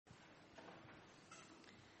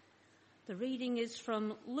The reading is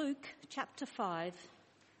from Luke chapter 5,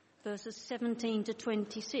 verses 17 to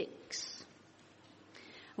 26.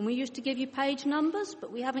 And we used to give you page numbers,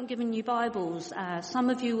 but we haven't given you Bibles. Some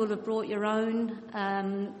of you will have brought your own.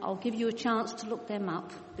 I'll give you a chance to look them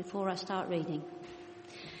up before I start reading.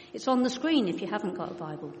 It's on the screen if you haven't got a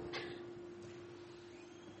Bible.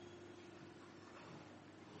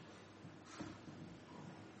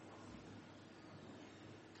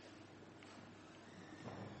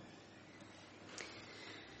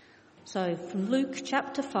 So, from Luke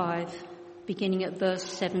chapter 5, beginning at verse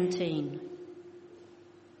 17.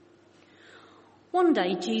 One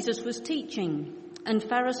day Jesus was teaching, and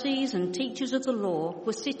Pharisees and teachers of the law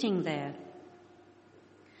were sitting there.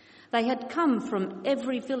 They had come from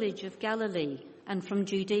every village of Galilee and from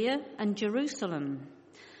Judea and Jerusalem,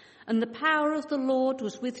 and the power of the Lord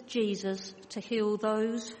was with Jesus to heal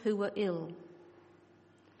those who were ill.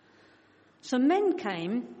 Some men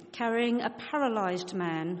came carrying a paralysed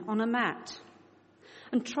man on a mat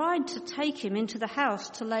and tried to take him into the house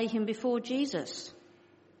to lay him before Jesus.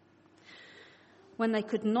 When they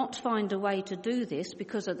could not find a way to do this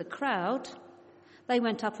because of the crowd, they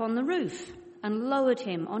went up on the roof and lowered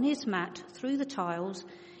him on his mat through the tiles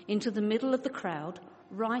into the middle of the crowd,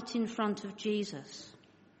 right in front of Jesus.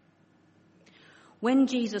 When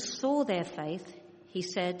Jesus saw their faith, he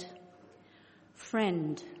said,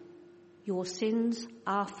 "Friend, your sins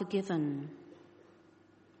are forgiven."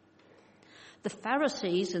 The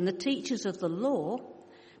Pharisees and the teachers of the law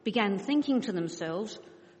began thinking to themselves,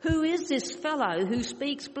 "Who is this fellow who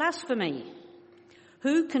speaks blasphemy?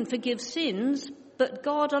 Who can forgive sins but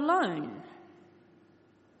God alone?"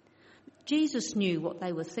 Jesus knew what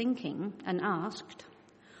they were thinking and asked,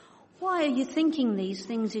 "Why are you thinking these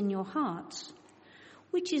things in your hearts?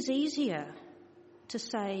 Which is easier, to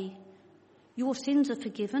say, 'Your sins are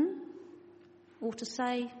forgiven,' or to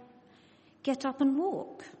say, 'Get up and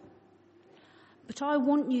walk'? But I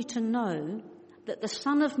want you to know that the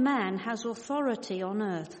Son of Man has authority on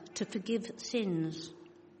earth to forgive sins."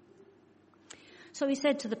 So he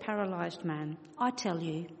said to the paralysed man, "I tell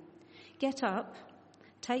you, get up,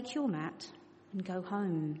 take your mat and go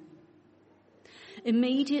home."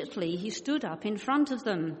 Immediately he stood up in front of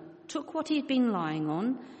them, took what he had been lying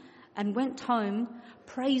on, and went home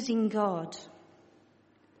praising God.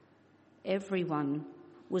 Everyone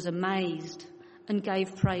was amazed and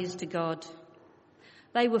gave praise to God.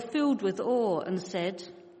 They were filled with awe and said,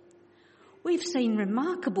 "We've seen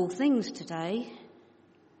remarkable things today."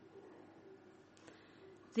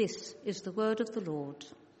 This is the word of the Lord.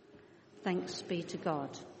 Thanks be to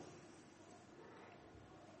God.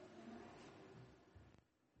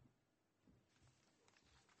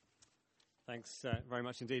 Thanks very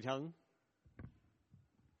much indeed, Helen.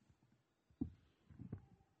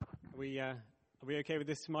 Are we okay with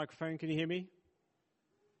this microphone? Can you hear me?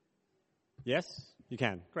 Yes, you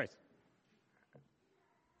can. Great.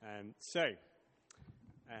 So,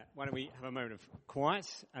 why don't we have a moment of quiet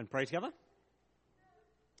and pray together?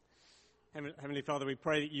 Heavenly Father, we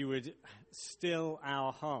pray that you would still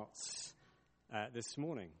our hearts this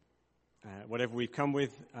morning. Whatever we've come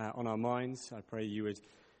with on our minds, I pray you would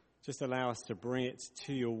just allow us to bring it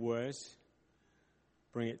to your word,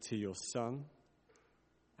 bring it to your Son.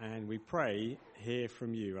 And we pray, hear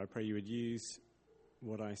from you. I pray you would use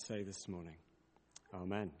what I say this morning.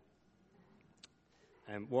 Amen.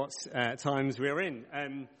 What times we are in.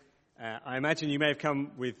 I imagine you may have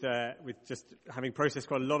come with just having processed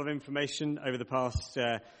quite a lot of information over the past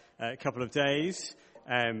couple of days.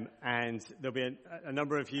 And there'll be a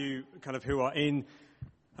number of you kind of who are in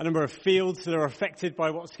a number of fields that are affected by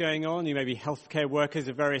what's going on. You may be healthcare workers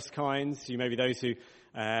of various kinds. You may be those who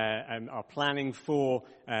are planning for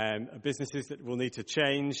businesses that will need to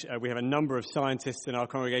change. We have a number of scientists in our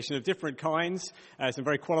congregation of different kinds, some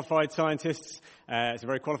very qualified scientists, some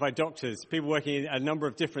very qualified doctors, people working in a number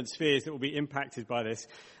of different spheres that will be impacted by this.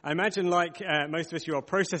 I imagine, like most of us, you are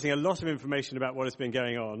processing a lot of information about what has been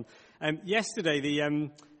going on. Yesterday,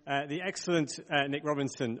 the excellent Nick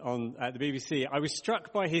Robinson on the BBC, I was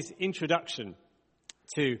struck by his introduction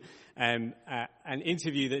to an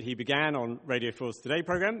interview that he began on Radio 4's Today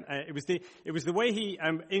programme. It was the way he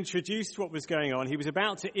introduced what was going on. He was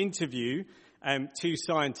about to interview two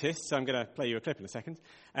scientists. I'm going to play you a clip in a second.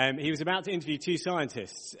 He was about to interview two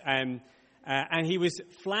scientists, and he was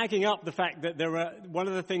flagging up the fact that one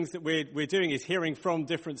of the things that we're doing is hearing from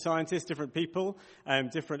different scientists, different people,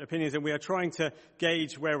 different opinions, and we are trying to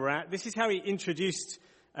gauge where we're at. This is how he introduced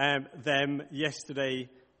them yesterday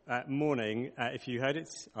morning. If you heard it,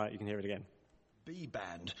 you can hear it again. be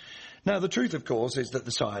banned. Now, the truth, of course, is that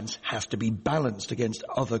the science has to be balanced against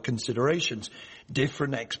other considerations.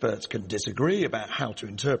 Different experts can disagree about how to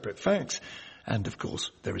interpret facts. And, of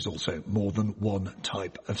course, there is also more than one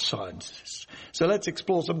type of scientists. So let's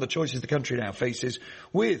explore some of the choices the country now faces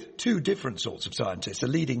with two different sorts of scientists. A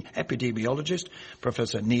leading epidemiologist,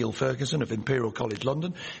 Professor Neil Ferguson of Imperial College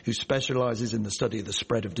London, who specialises in the study of the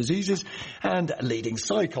spread of diseases, and a leading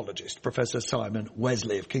psychologist, Professor Simon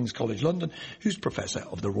Wesley of King's College London, who's Professor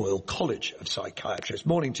of the Royal College of Psychiatrists.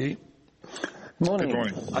 Morning to you. Morning. Good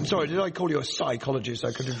morning. I'm sorry, did I call you a psychologist?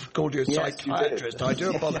 I could have called you a psychiatrist. I do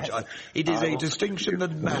apologise. It is a distinction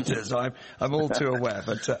that matters. I'm all too aware,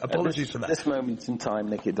 but apologies for that. At this moment in time,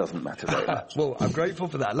 Nick, it doesn't matter very much. Well, I'm grateful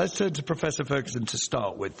for that. Let's turn to Professor Ferguson to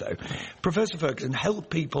start with, though. Professor Ferguson helped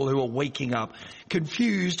people who are waking up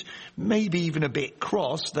confused, maybe even a bit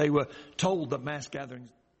cross. They were told that mass gatherings...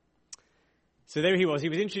 So there he was. He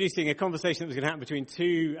was introducing a conversation that was going to happen between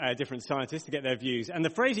two different scientists to get their views. And the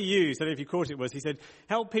phrase he used, I don't know if you caught it, was he said,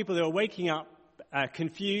 help people who are waking up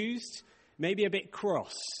confused, maybe a bit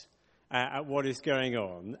cross at what is going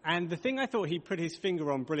on. And the thing I thought he put his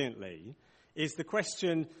finger on brilliantly is the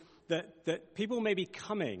question that people may be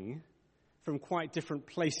coming from quite different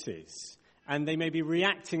places, and they may be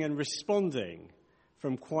reacting and responding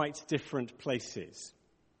from quite different places.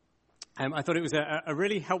 I thought it was a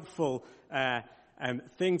really helpful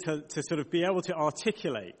thing to sort of be able to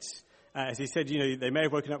articulate. As he said, they may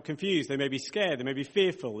have woken up confused, they may be scared, they may be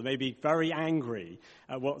fearful, they may be very angry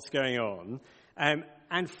at what's going on.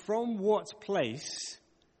 And from what place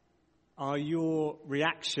are your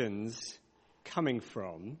reactions coming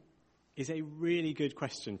from is a really good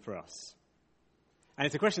question for us. And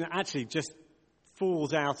it's a question that actually just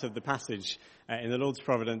falls out of the passage in the Lord's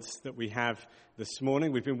Providence that we have this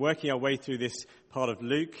morning. We've been working our way through this part of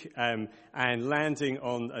Luke and landing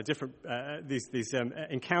on these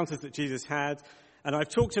encounters that Jesus had. And I've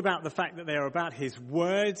talked about the fact that they are about his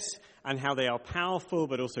words and how they are powerful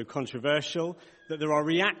but also controversial, that there are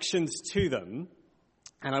reactions to them.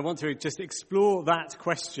 And I want to just explore that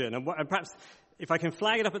question. And perhaps if I can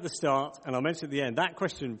flag it up at the start, and I'll mention at the end, that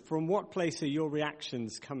question, from what place are your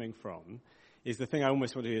reactions coming from, is the thing I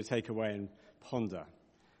almost want you to take away and ponder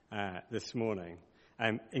this morning.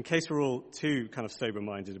 In case we're all too kind of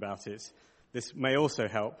sober-minded about it, this may also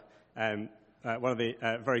help. One of the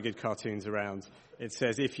very good cartoons around, it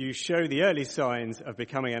says, if you show the early signs of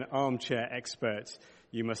becoming an armchair expert,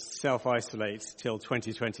 you must self-isolate till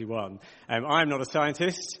 2021. I'm not a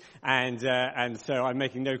scientist, and so I'm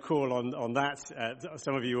making no call on that.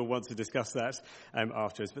 Some of you will want to discuss that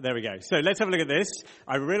afterwards, but there we go. So let's have a look at this.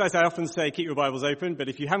 I realise I often say keep your Bibles open, but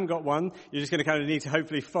if you haven't got one, you're just going to kind of need to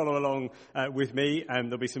hopefully follow along with me.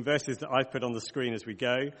 There'll be some verses that I've put on the screen as we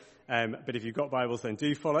go, but if you've got Bibles, then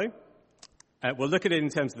do follow. We'll look at it in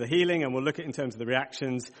terms of the healing, and we'll look at it in terms of the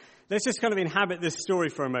reactions. Let's just kind of inhabit this story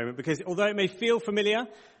for a moment, because although it may feel familiar,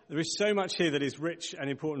 there is so much here that is rich and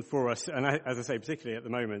important for us, and as I say, particularly at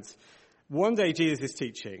the moment. One day Jesus is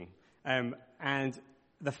teaching, and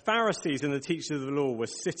the Pharisees and the teachers of the law were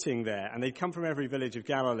sitting there, and they'd come from every village of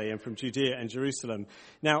Galilee and from Judea and Jerusalem.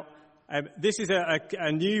 Now, this is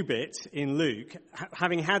a new bit in Luke.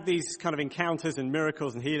 Having had these kind of encounters and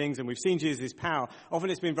miracles and healings, and we've seen Jesus' power, often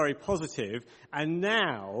it's been very positive, and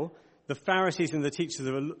now the Pharisees and the teachers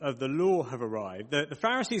of the law have arrived. The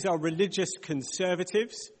Pharisees are religious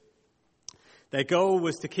conservatives. Their goal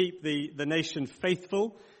was to keep the nation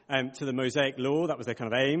faithful to the Mosaic law. That was their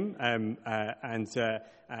kind of aim, and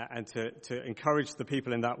to encourage the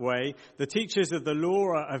people in that way. The teachers of the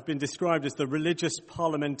law have been described as the religious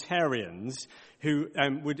parliamentarians who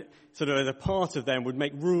would, sort of as a part of them, would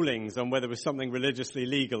make rulings on whether it was something religiously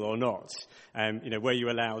legal or not. Were you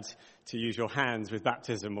allowed to use your hands with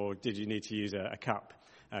baptism, or did you need to use a cup?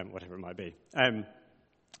 Whatever it might be.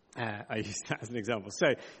 I use that as an example.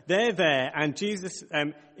 So they're there, and Jesus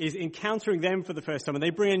is encountering them for the first time, and they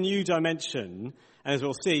bring a new dimension, and as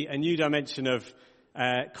we'll see, a new dimension of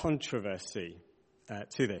controversy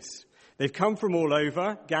to this. They've come from all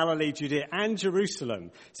over, Galilee, Judea, and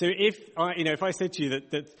Jerusalem. So if I said to you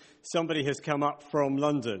that somebody has come up from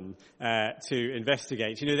London to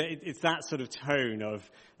investigate, it's that sort of tone of,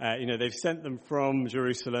 they've sent them from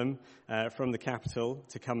Jerusalem, from the capital,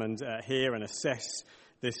 to come and hear and assess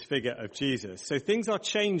this figure of Jesus. So things are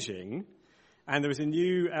changing, and there was a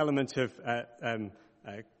new element of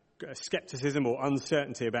skepticism or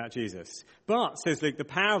uncertainty about Jesus. But, says Luke, the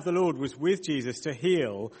power of the Lord was with Jesus to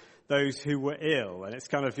heal those who were ill. And it's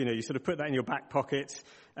kind of, you sort of put that in your back pocket.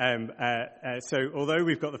 So although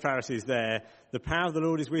we've got the Pharisees there, the power of the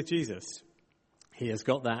Lord is with Jesus. He has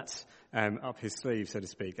got that up his sleeve, so to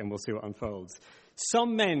speak, and we'll see what unfolds.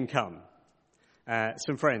 Some men come,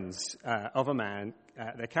 some friends of a man.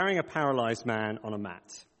 They're carrying a paralyzed man on a mat,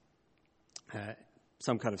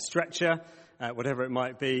 some kind of stretcher, whatever it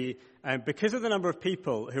might be. Because of the number of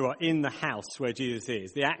people who are in the house where Jesus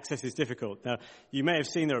is, the access is difficult. Now, you may have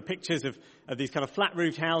seen there are pictures of these kind of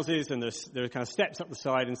flat-roofed houses, and there are kind of steps up the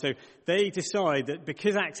side. And so they decide that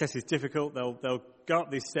because access is difficult, they'll go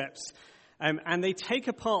up these steps, and they take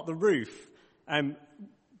apart the roof.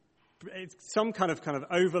 It's some kind of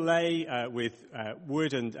overlay with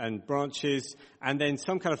wood and branches, and then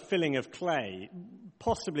some kind of filling of clay,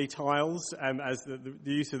 possibly tiles, as the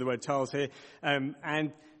use of the word tiles here.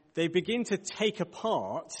 And they begin to take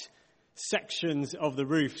apart sections of the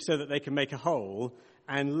roof so that they can make a hole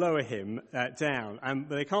and lower him down.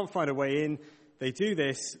 But they can't find a way in. They do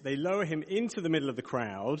this. They lower him into the middle of the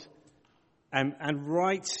crowd and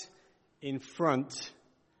right in front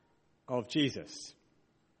of Jesus.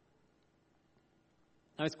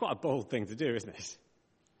 Now, it's quite a bold thing to do, isn't it?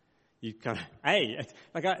 You kind of,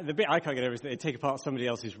 the bit I can't get over is that they take apart somebody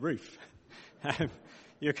else's roof.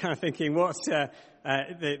 You're kind of thinking,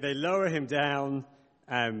 they lower him down,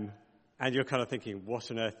 and you're kind of thinking,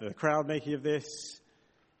 what on earth are the crowd making of this?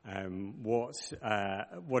 How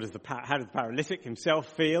does the paralytic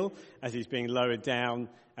himself feel as he's being lowered down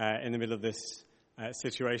in the middle of this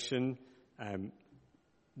situation?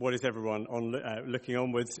 What is everyone looking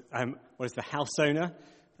onwards? What is the house owner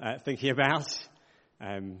thinking about?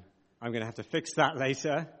 I'm going to have to fix that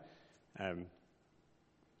later. And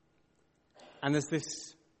there's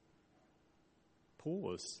this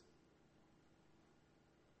pause.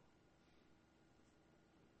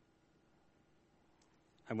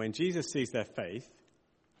 And when Jesus sees their faith,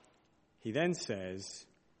 he then says,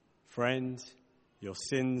 "Friend, your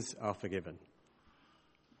sins are forgiven."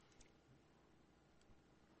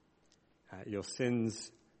 Your sins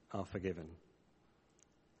are forgiven.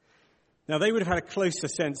 Now, they would have had a closer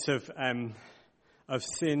sense of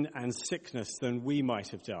sin and sickness than we might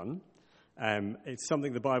have done. It's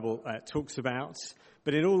something the Bible talks about,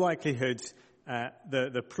 but in all likelihood,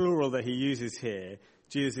 the plural that he uses here,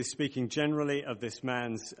 Jesus is speaking generally of this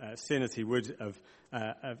man's sin as he would of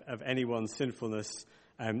anyone's sinfulness,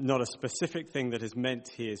 not a specific thing that has meant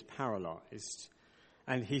he is paralyzed.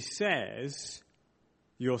 And he says,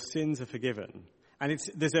 your sins are forgiven. And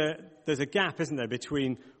there's a gap, isn't there,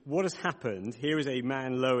 between what has happened, here is a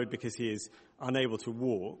man lowered because he is unable to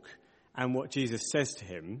walk, and what Jesus says to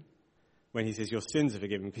him when he says, your sins are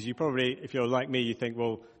forgiven. Because you probably, if you're like me, you think,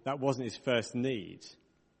 well, that wasn't his first need.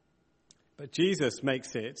 But Jesus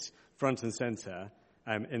makes it front and center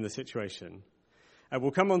in the situation.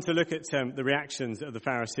 We'll come on to look at the reactions of the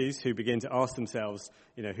Pharisees who begin to ask themselves,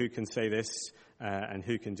 who can say this and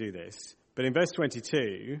who can do this. But in verse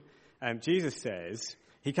 22, Jesus says,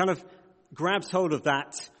 he kind of grabs hold of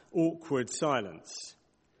that awkward silence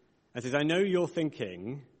and says, I know you're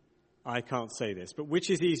thinking, I can't say this, but which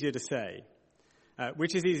is easier to say?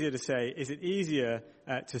 Which is easier to say? Is it easier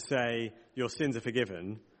to say your sins are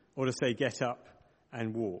forgiven, or to say get up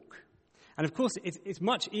and walk? And of course, it's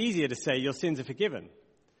much easier to say your sins are forgiven,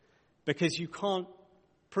 because you can't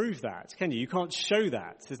prove that, can you? You can't show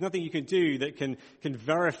that. There's nothing you can do that can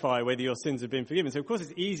verify whether your sins have been forgiven. So of course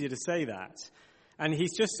it's easier to say that. And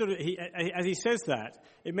he's just as he says that,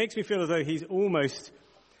 it makes me feel as though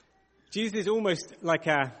Jesus is almost like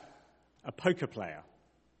a poker player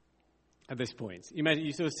at this point.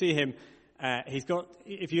 You sort of see him, he's got,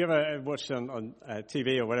 if you ever watched on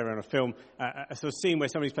TV or whatever on a film, a sort of scene where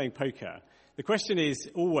somebody's playing poker, the question is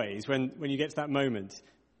always, when you get to that moment,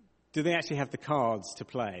 do they actually have the cards to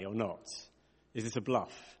play or not? Is this a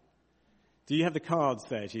bluff? Do you have the cards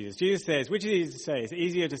there, Jesus? Jesus says, which is easier to say? Is it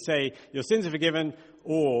easier to say your sins are forgiven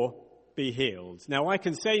or be healed? Now, I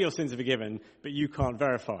can say your sins are forgiven, but you can't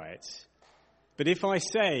verify it. But if I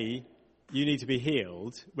say you need to be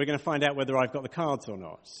healed, we're going to find out whether I've got the cards or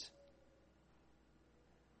not.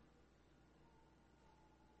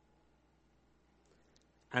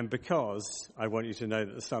 And because I want you to know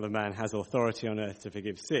that the Son of Man has authority on earth to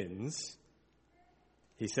forgive sins,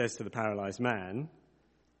 he says to the paralyzed man,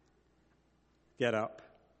 get up,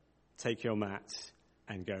 take your mat,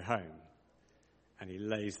 and go home. And he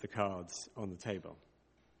lays the cards on the table.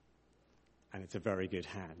 And it's a very good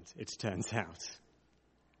hand, it turns out.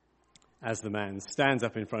 As the man stands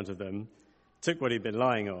up in front of them, took what he'd been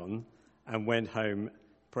lying on, and went home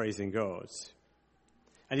praising God.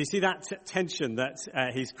 And you see that tension that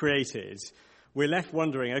he's created. We're left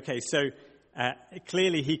wondering, okay, so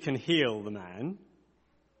clearly he can heal the man.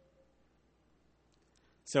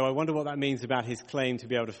 So I wonder what that means about his claim to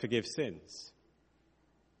be able to forgive sins.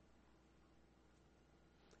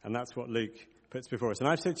 And that's what Luke puts before us. And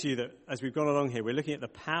I've said to you that as we've gone along here, we're looking at the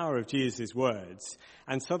power of Jesus' words,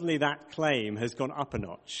 and suddenly that claim has gone up a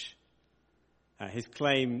notch. His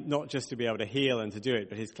claim not just to be able to heal and to do it,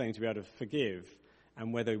 but his claim to be able to forgive,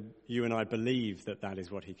 and whether you and I believe that that is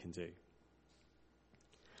what he can do.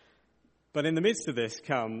 But in the midst of this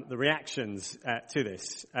come the reactions to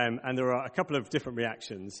this, and there are a couple of different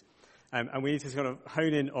reactions, and we need to sort of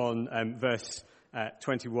hone in on verse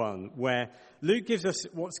 21, where Luke gives us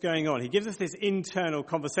what's going on. He gives us this internal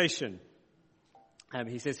conversation.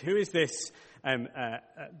 He says, who is this,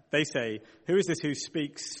 they say, who is this who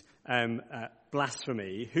speaks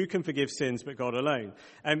blasphemy? Who can forgive sins but God alone?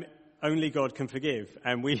 Only God can forgive.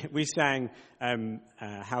 And we sang,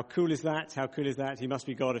 how cool is that? How cool is that? He must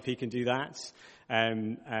be God if he can do that.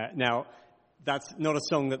 Now, that's not a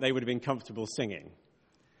song that they would have been comfortable singing.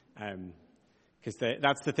 Because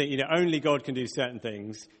that's the thing, only God can do certain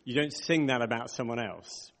things. You don't sing that about someone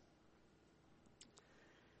else.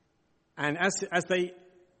 And as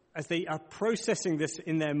they are processing this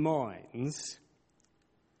in their minds,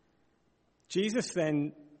 Jesus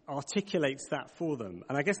then articulates that for them.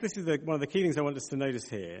 And I guess this is one of the key things I want us to notice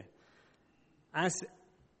here.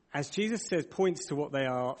 As Jesus says, points to what they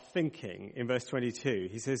are thinking in verse 22,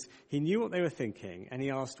 he says he knew what they were thinking, and he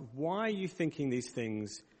asked, why are you thinking these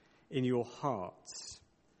things in your hearts?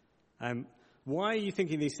 Why are you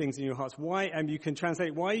thinking these things in your hearts? Why, you can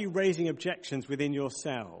translate, why are you raising objections within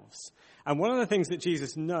yourselves? And one of the things that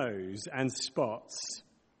Jesus knows and spots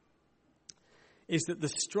is that the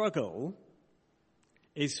struggle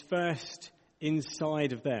is first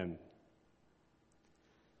inside of them.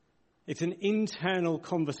 It's an internal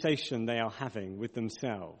conversation they are having with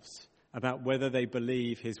themselves about whether they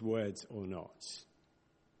believe his words or not.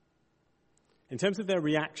 In terms of their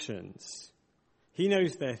reactions, he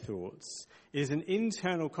knows their thoughts. It is an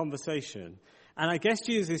internal conversation. And I guess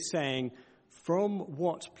Jesus is saying, from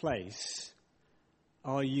what place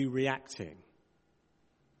are you reacting?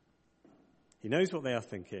 He knows what they are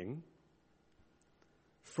thinking.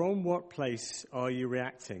 From what place are you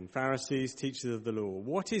reacting? Pharisees, teachers of the law.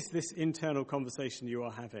 What is this internal conversation you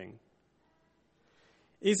are having?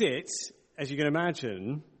 Is it, as you can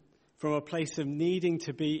imagine, from a place of needing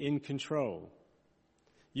to be in control?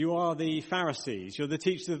 You are the Pharisees. You're the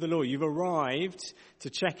teachers of the law. You've arrived to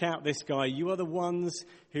check out this guy. You are the ones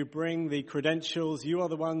who bring the credentials. You are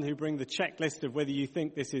the one who bring the checklist of whether you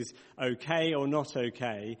think this is okay or not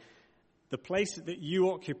okay. The place that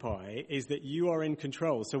you occupy is that you are in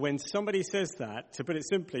control. So when somebody says that, to put it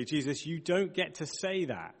simply, Jesus, you don't get to say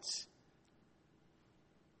that.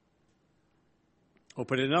 Or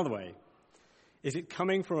put it another way, is it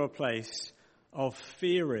coming from a place of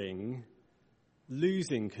fearing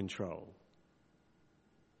losing control?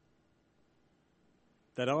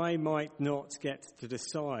 That I might not get to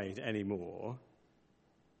decide anymore.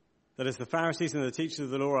 That as the Pharisees and the teachers of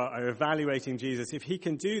the law are evaluating Jesus, if he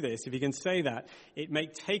can do this, if he can say that, it may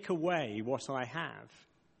take away what I have.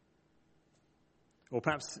 Or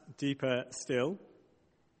perhaps deeper still,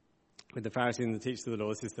 with the Pharisees and the teachers of the law,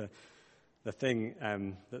 this is the thing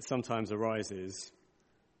that sometimes arises.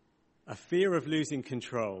 A fear of losing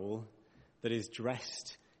control that is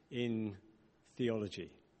dressed in theology.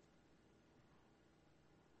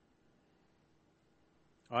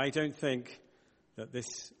 I don't think that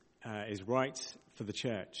this is right for the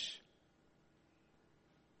church.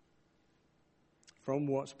 From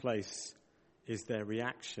what place is their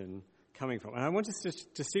reaction coming from? And I want us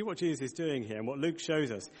to see what Jesus is doing here, and what Luke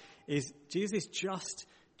shows us is Jesus is just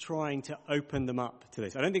trying to open them up to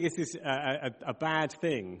this. I don't think this is a bad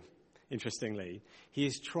thing, interestingly. He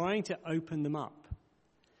is trying to open them up.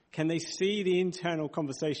 Can they see the internal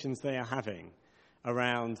conversations they are having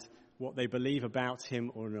around what they believe about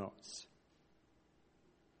him or not?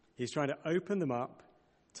 He's trying to open them up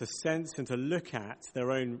to sense and to look at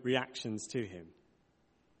their own reactions to him.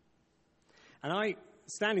 And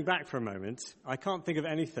standing back for a moment, I can't think of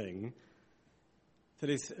anything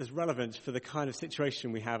that is as relevant for the kind of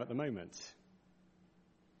situation we have at the moment.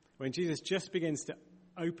 When Jesus just begins to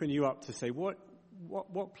open you up to say, what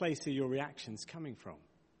place are your reactions coming from?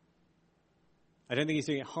 I don't think he's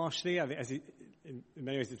doing it harshly. I think in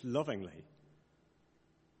many ways it's lovingly.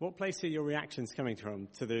 What place are your reactions coming from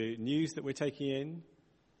to the news that we're taking in,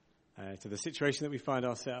 to the situation that we find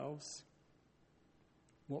ourselves?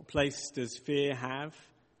 What place does fear have?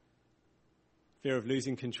 Fear of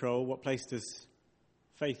losing control. What place does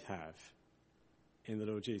faith have in the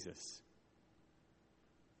Lord Jesus?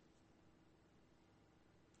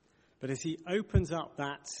 But as he opens up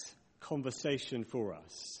that conversation for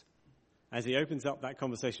us, as he opens up that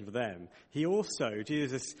conversation for them, he also,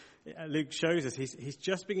 Luke shows us, he's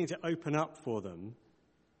just beginning to open up for them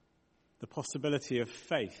the possibility of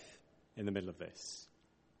faith in the middle of this.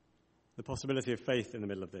 The possibility of faith in the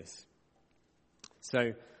middle of this.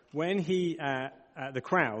 So when the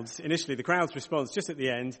crowd's response just at the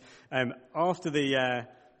end, after the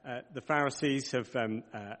Pharisees have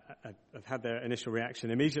had their initial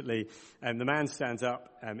reaction, immediately the man stands up,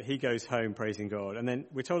 he goes home praising God. And then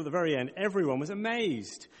we're told at the very end, everyone was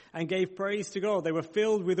amazed and gave praise to God. They were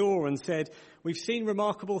filled with awe and said, "We've seen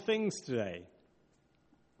remarkable things today."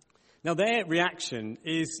 Now their reaction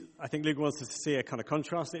is, I think Luke wants us to see a kind of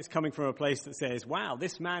contrast. It's coming from a place that says, wow,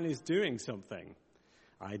 this man is doing something.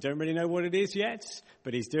 I don't really know what it is yet,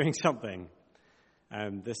 but he's doing something.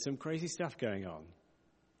 There's some crazy stuff going on.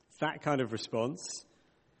 That kind of response.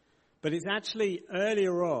 But it's actually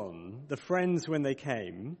earlier on, the friends when they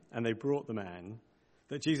came and they brought the man,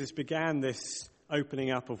 that Jesus began this opening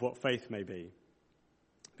up of what faith may be.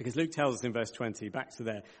 Because Luke tells us in verse 20, back to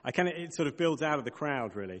there, it sort of builds out of the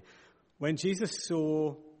crowd really. When Jesus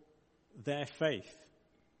saw their faith,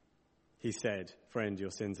 he said, "Friend,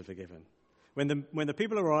 your sins are forgiven." When the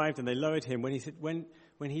people arrived and they lowered him,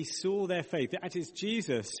 when he saw their faith, it's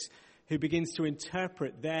Jesus who begins to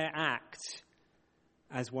interpret their act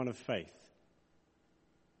as one of faith.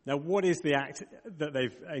 Now, what is the act that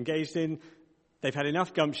they've engaged in? They've had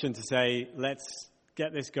enough gumption to say, let's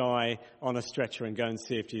get this guy on a stretcher and go and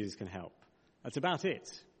see if Jesus can help. That's about it.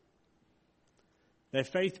 Their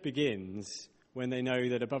faith begins when they know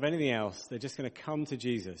that above anything else, they're just going to come to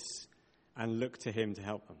Jesus and look to him to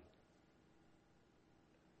help them.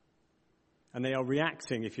 And they are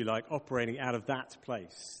reacting, if you like, operating out of that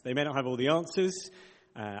place. They may not have all the answers.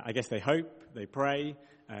 I guess they hope, they pray,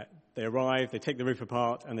 they arrive, they take the roof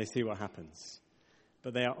apart, and they see what happens.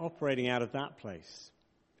 But they are operating out of that place.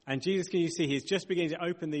 And Jesus, can you see, he's just beginning to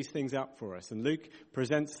open these things up for us. And Luke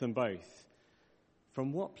presents them both.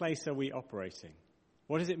 From what place are we operating?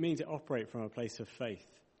 What does it mean to operate from a place of faith?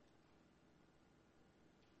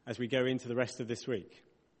 As we go into the rest of this week,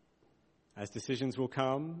 as decisions will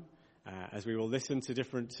come, as we will listen to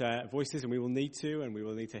different voices, and we will need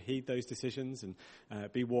to heed those decisions and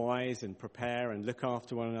be wise and prepare and look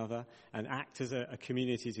after one another and act as a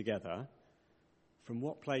community together. From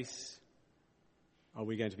what place are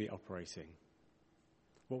we going to be operating?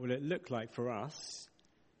 What will it look like for us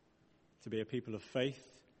to be a people of faith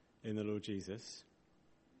in the Lord Jesus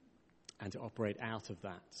and to operate out of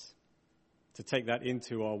that, to take that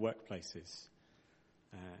into our workplaces?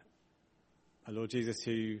 A Lord Jesus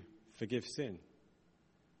who forgives sin,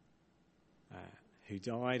 who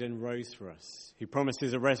died and rose for us, who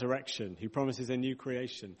promises a resurrection, who promises a new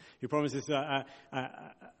creation, who promises a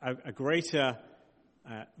greater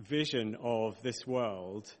vision of this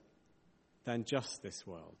world than just this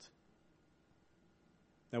world.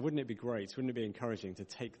 Now, wouldn't it be great, wouldn't it be encouraging to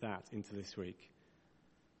take that into this week?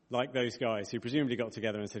 Like those guys who presumably got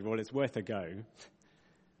together and said, well, it's worth a go.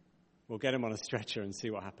 We'll get them on a stretcher and see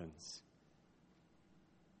what happens.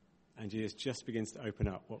 And Jesus just begins to open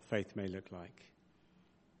up what faith may look like.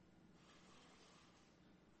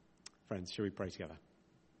 Friends, shall we pray together?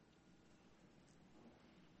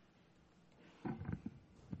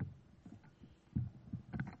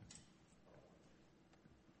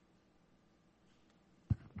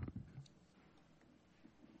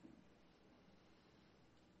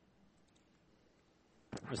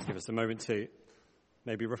 Just give us a moment to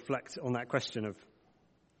maybe reflect on that question of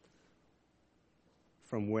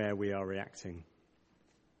from where we are reacting.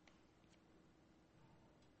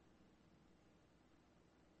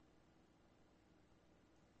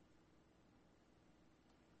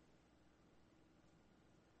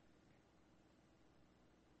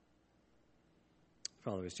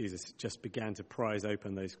 Father, as Jesus just began to prise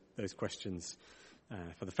open those questions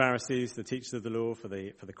for the Pharisees, the teachers of the law, for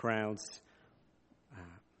the crowds,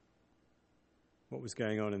 what was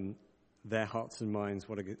going on in their hearts and minds,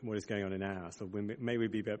 what is going on in ours. Lord, may we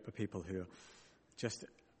be people who are just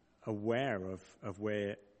aware of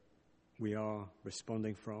where we are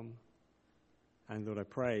responding from. And Lord, I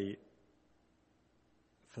pray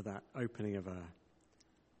for that opening of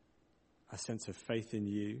a sense of faith in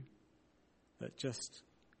you that just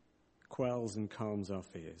quells and calms our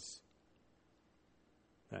fears,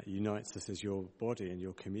 that unites us as your body and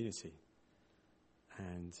your community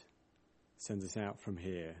and sends us out from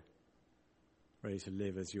here ready to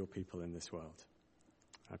live as your people in this world.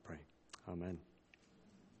 I pray. Amen.